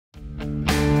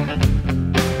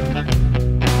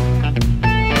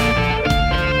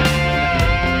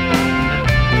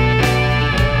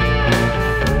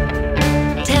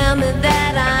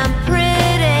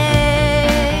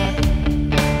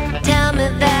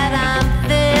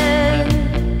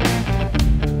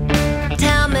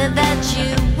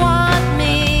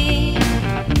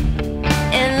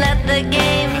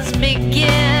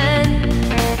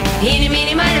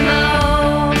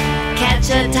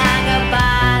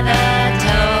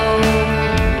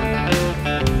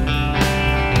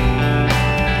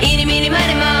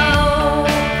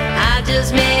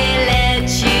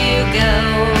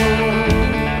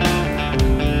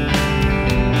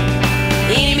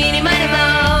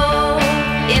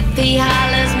he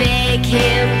hollers, make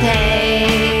him pay.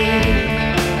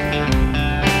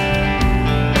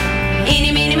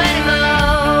 Eeny, meeny, miny,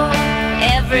 moe,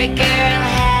 every girl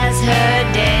has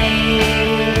her day.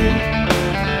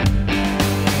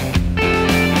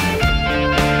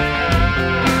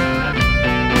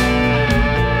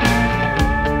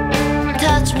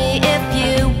 Touch me if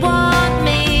you want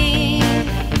me,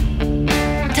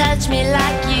 touch me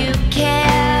like you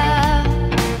care,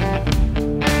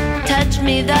 touch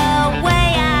me the way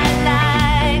I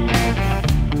like,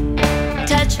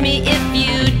 touch me if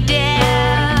you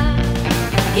dare.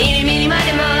 Eeny, meeny,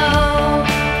 miny, moe,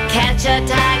 catch a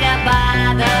tiger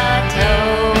by the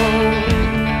toe.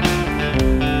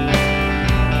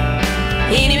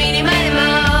 Eeny, meeny,